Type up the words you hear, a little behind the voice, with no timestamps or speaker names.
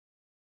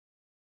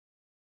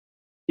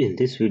In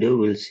this video,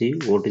 we'll see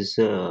what is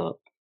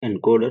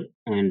encoder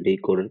and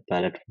decoder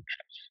palette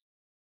functions.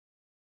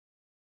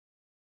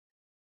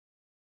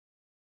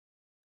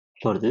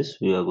 For this,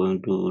 we are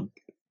going to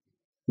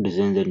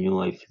design the new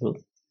IFlow.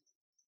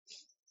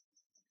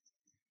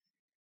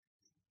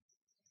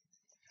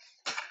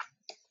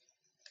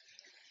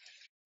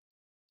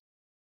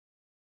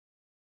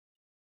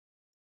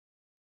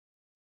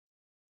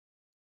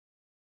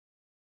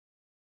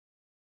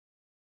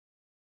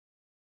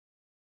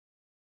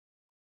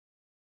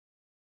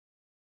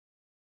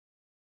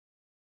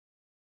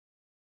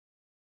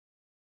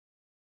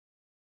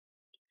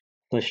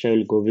 First, I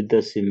will go with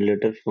the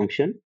simulator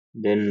function.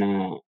 Then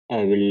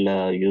I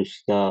will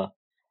use the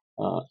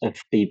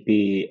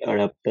FTP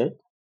adapter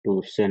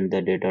to send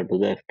the data to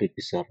the FTP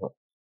server.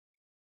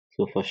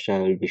 So first, I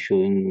will be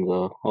showing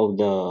how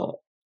the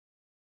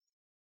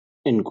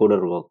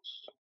encoder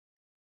works.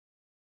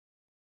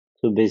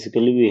 So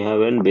basically, we have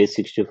an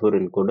Base64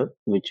 encoder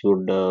which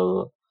would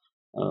uh,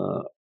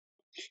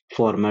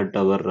 format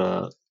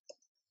our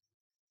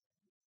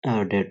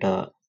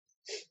data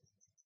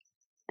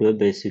to a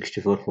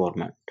base64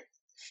 format.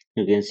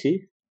 You can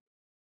see,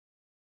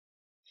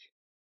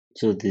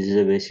 so this is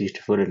a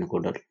base64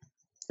 encoder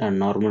and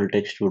normal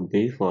text would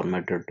be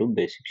formatted to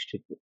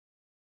base64.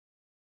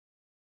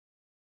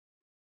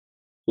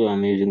 So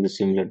I'm using the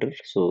simulator.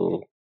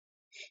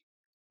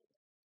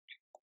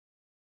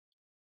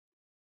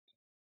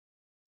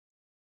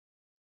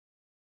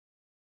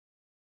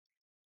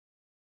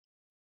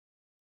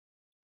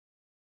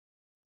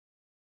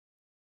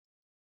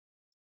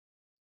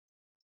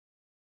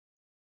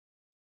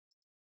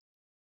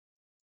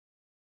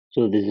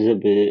 So this is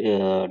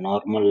a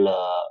normal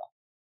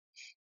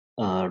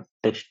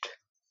text.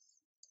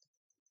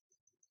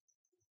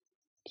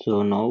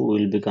 So now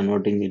we'll be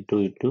converting it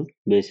to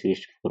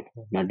base64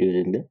 format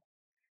using the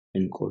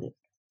encoder.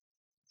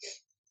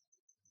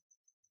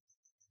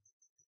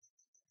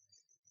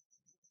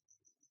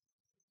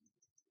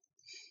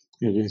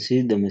 You can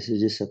see the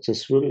message is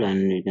successful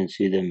and you can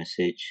see the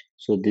message.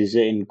 So this is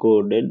an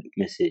encoded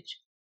message.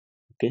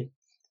 Okay.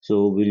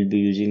 So we'll be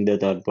using the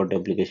third party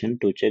application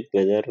to check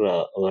whether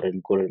our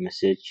encoded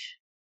message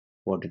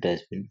what it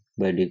has been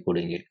by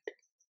decoding it.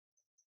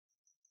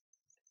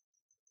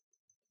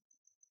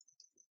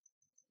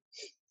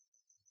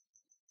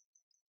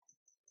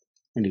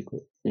 And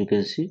you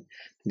can see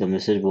the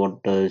message what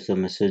is the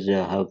message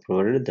I have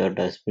provided that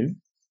has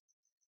been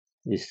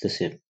is the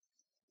same.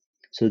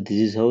 So this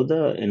is how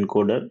the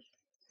encoder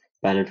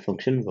palette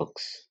function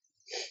works.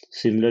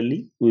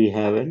 Similarly, we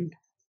have an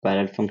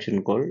palette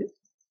function called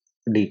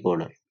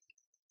decoder.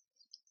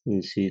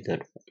 We'll see that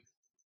one.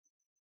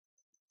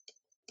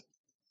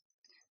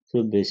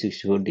 So basics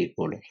for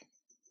decoder.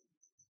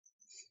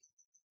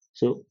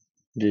 So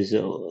this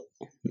is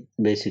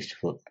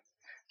base64.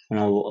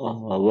 Now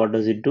what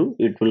does it do?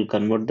 It will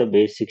convert the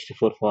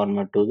base64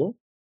 format to the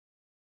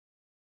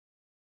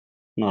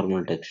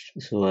normal text.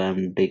 So I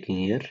am taking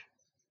here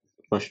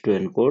first to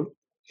encode.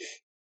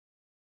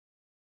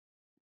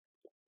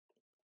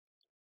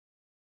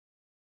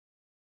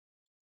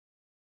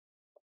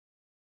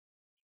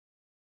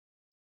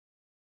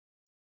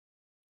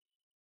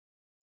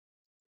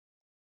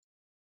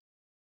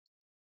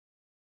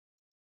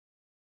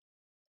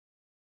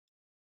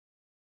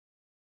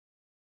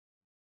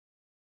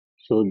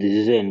 So this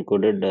is a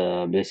encoded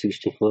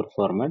base64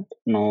 format.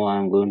 Now I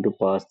am going to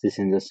pass this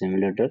in the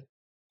simulator.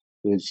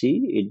 You will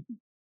see it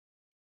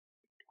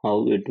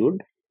how it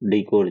would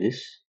decode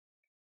this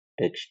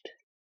text.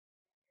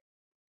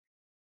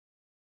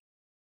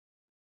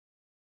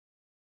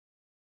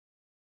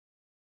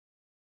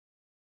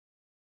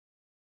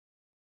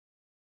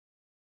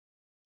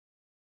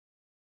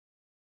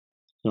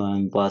 So I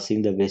am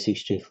passing the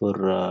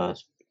base64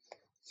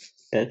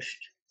 text,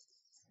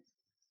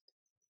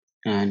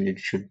 and it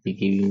should be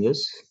giving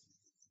us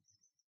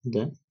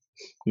the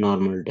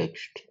normal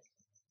text.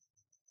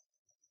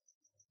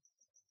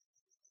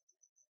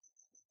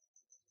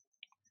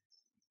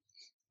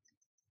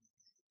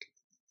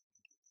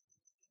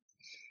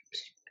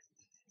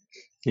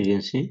 You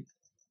can see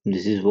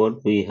this is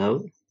what we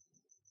have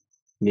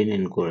been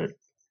encoded.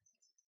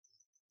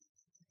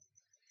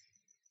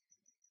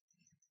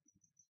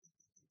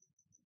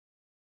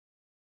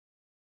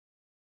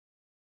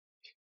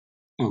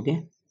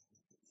 Okay.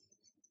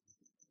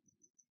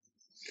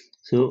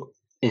 So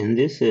in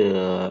this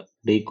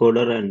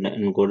decoder and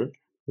encoder,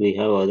 we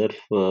have other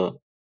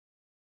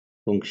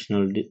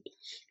functionalities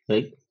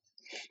like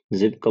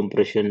zip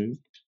compression,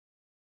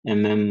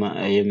 IM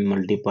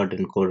multi-part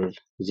encoder,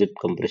 zip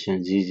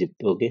compression, ZIP.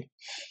 Okay,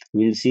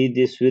 we'll see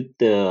this with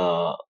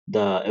the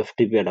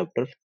FTP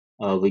adapter.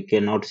 We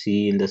cannot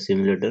see in the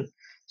simulator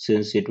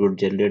since it would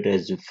generate a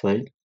zip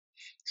file.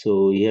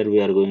 So here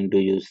we are going to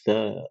use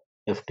the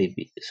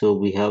FTP. So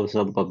we have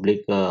some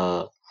public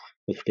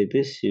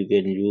FTPs. You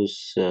can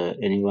use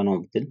any one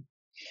of them.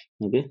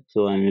 Okay,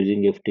 so I'm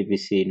using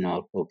FTPC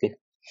now. Okay,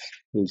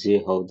 we'll see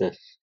how the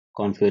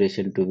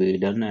configuration to be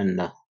done and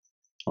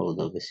how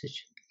the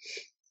message.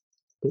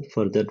 Okay,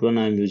 for that one,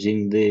 I'm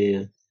using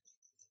the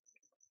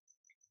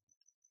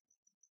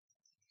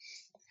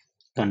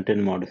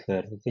content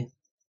modifier. Okay,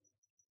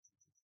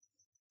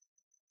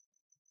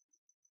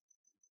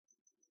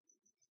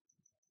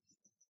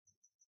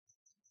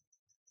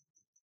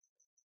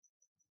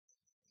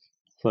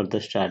 for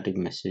the static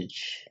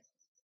message.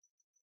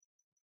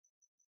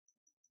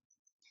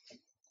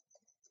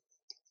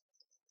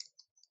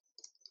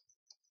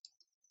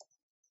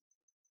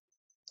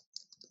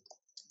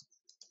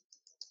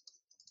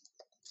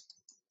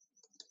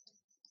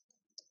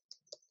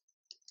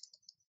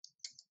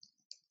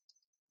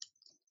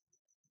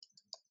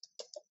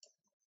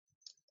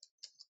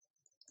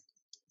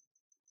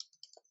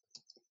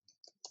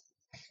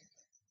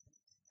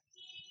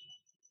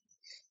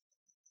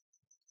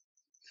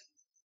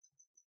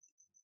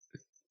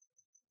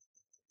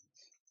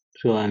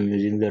 So I'm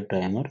using the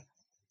timer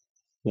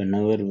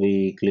whenever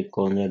we click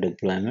on the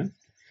deployment.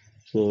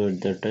 So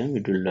at that time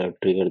it will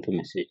trigger the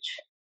message.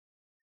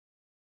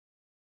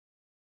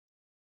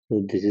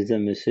 So this is the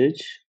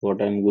message.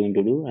 What I'm going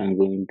to do, I'm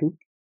going to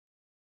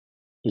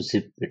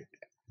zip it.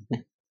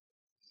 Okay.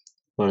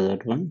 For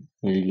that one,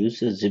 we'll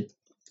use a zip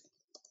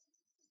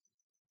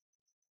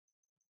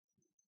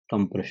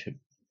compression.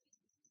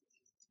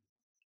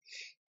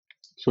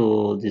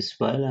 So this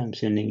file I'm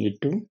sending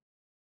it to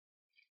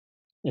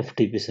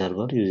FTP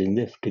server using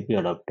the FTP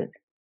adapter.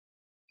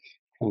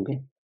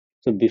 Okay.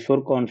 So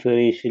before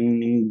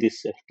configuring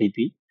this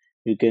FTP,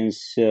 you can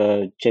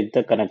check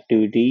the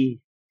connectivity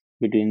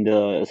between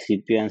the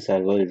CPI and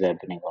server is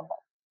happening or not.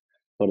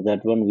 For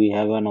that one, we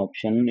have an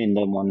option in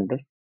the monitor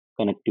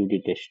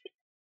connectivity test.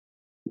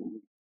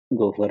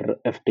 Go for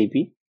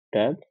FTP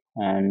tab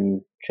and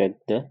check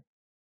the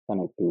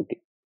connectivity.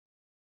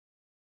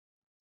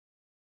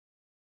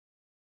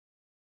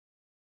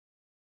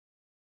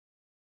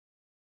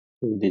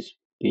 So this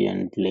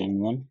PN lane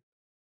one.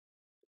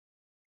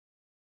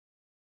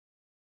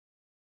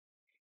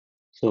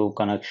 So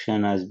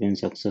connection has been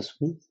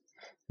successful.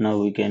 Now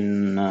we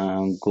can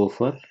go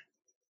for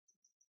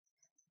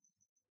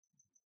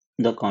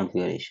the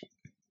configuration.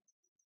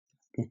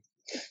 Okay.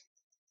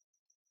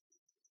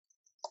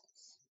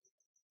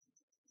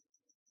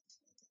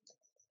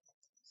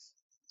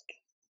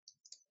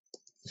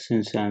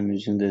 Since I am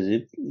using the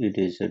zip, it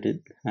is set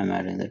it. I am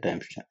adding the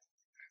timestamp.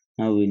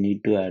 Now we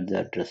need to add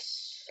the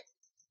address.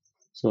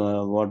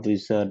 So what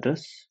is the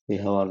address? We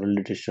have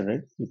already tested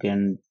it. You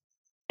can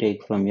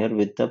take from here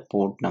with the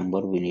port number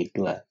we need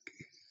to add.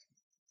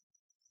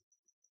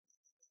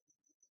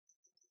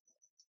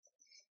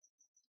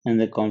 And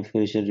the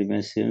configuration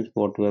remains same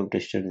what we have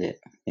tested there.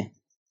 Okay.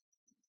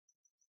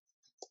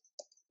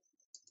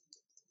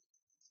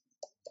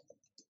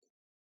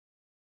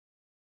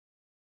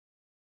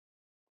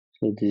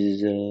 So this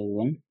is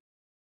one.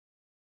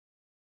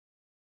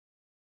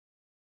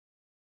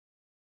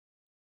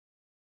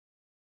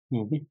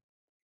 Okay.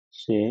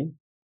 Save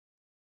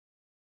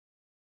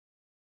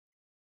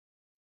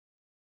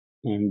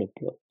and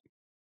deploy.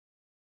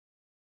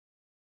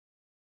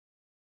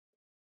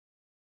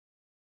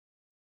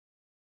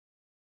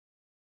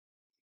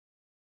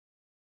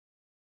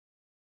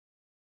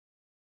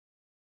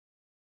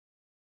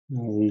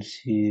 Now we'll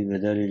see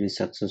whether it is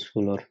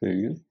successful or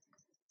failure.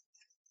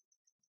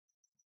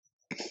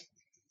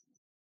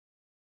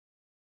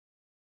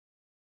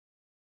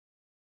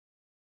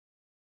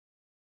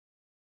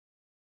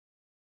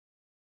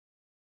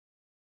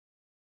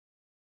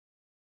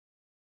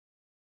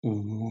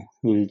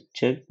 We'll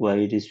check why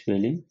it is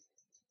failing.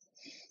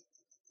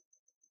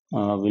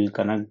 We'll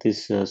connect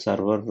this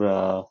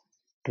server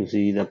to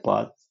see the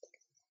path.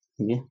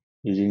 Okay,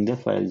 using the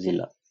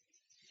FileZilla.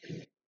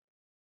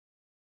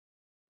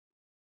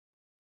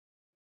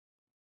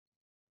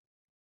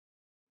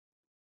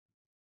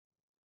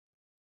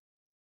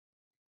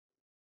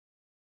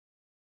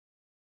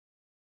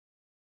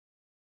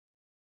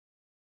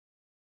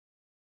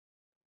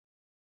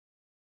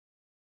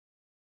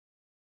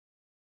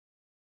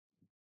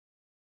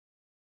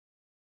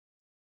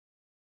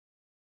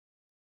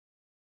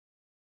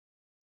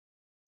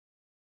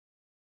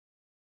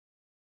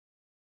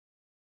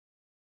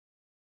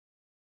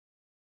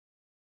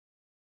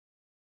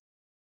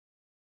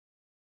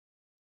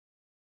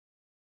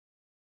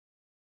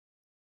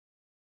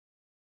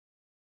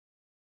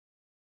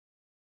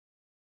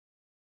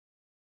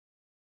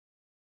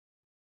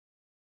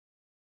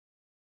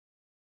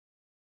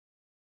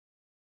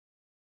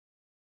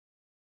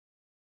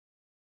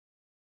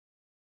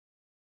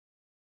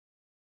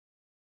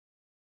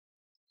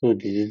 So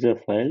this is the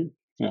file.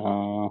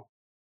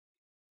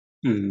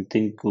 I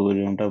think we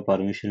don't have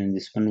permission in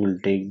this one. We'll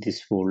take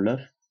this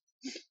folder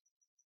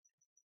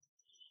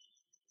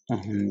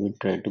and we'll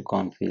try to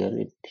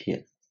configure it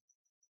here.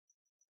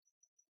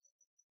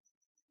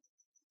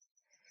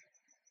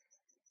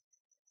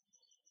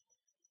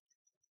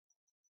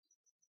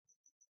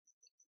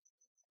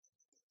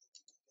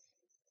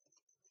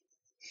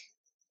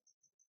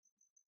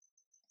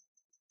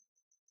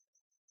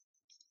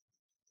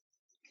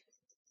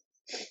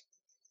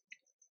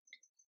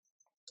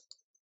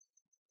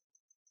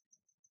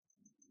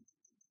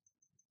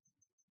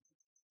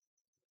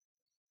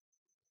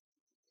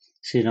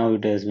 See, now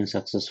it has been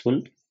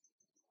successful,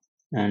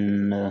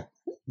 and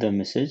the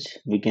message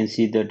we can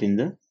see that in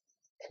the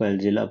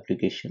FileZilla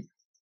application.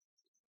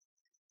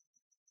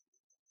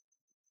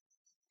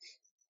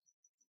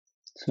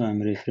 So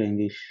I'm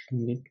refreshing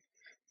it.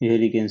 Here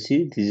you can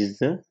see this is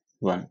the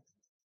one.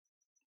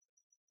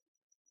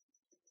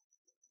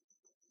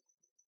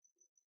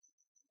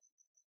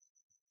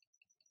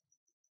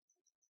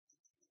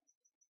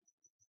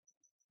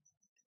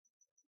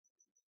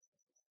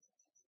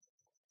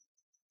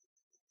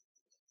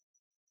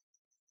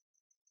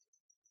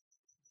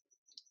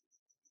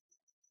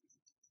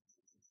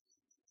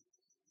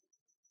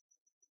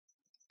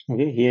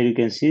 Okay, here you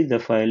can see the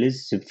file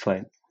is zip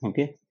file.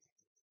 Okay,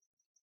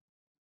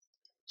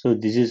 so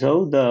this is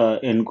how the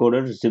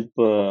encoder zip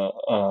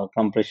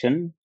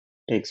compression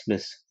takes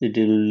place. It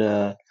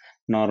will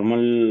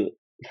normal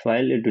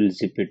file, it will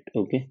zip it.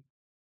 Okay,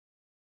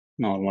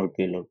 normal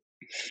payload.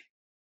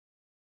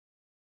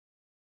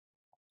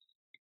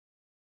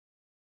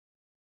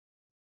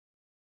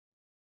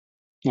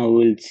 Now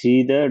we'll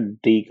see the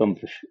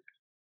decompression.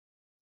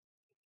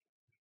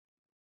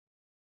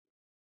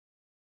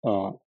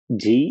 Uh,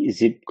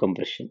 G-zip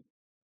compression.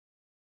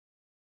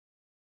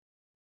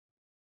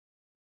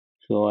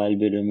 So I'll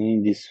be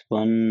removing this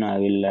one. I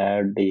will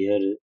add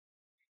here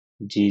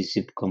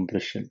G-zip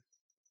compression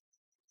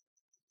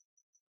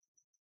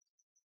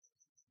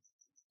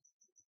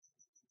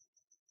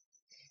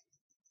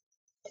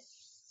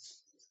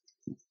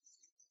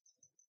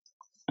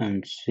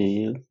and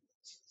save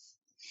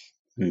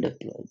and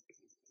deploy.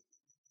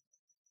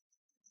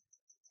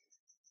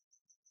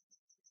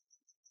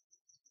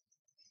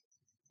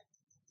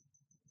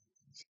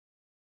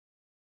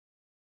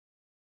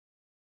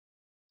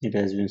 It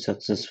has been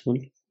successful.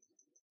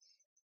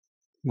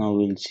 Now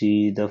we'll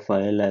see the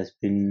file has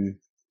been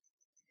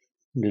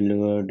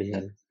delivered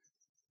here.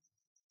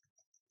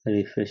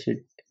 Refresh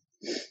it.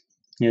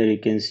 Here you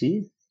can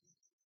see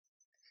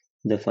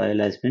the file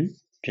has been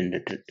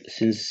generated.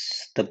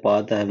 Since the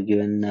path I have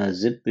given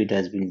zip, it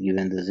has been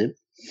given the zip,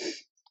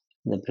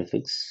 the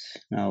prefix.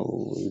 Now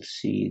we'll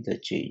see the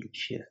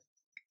change here.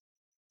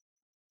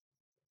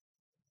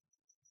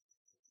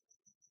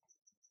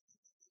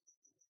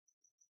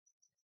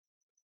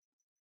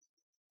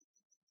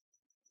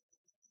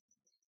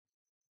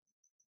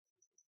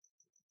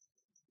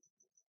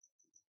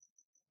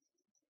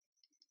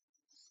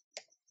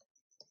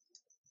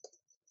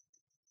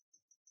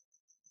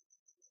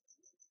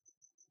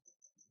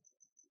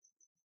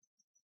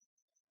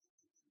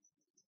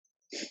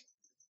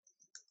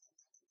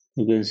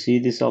 You can see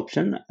this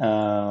option,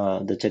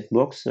 the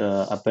checkbox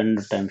append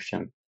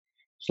timestamp.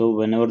 So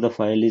whenever the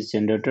file is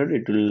generated,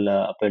 it will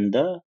append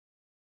the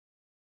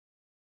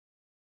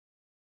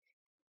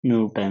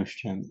new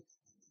timestamp.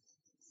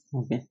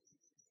 Okay,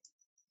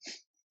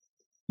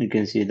 you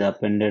can see the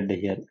appended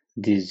here.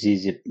 This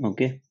ZZip.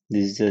 Okay,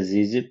 this is a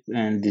ZZip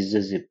and this is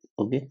a zip.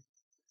 Okay,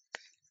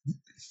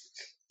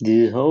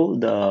 this is how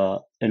the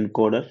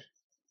encoder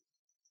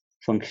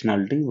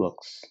functionality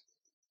works.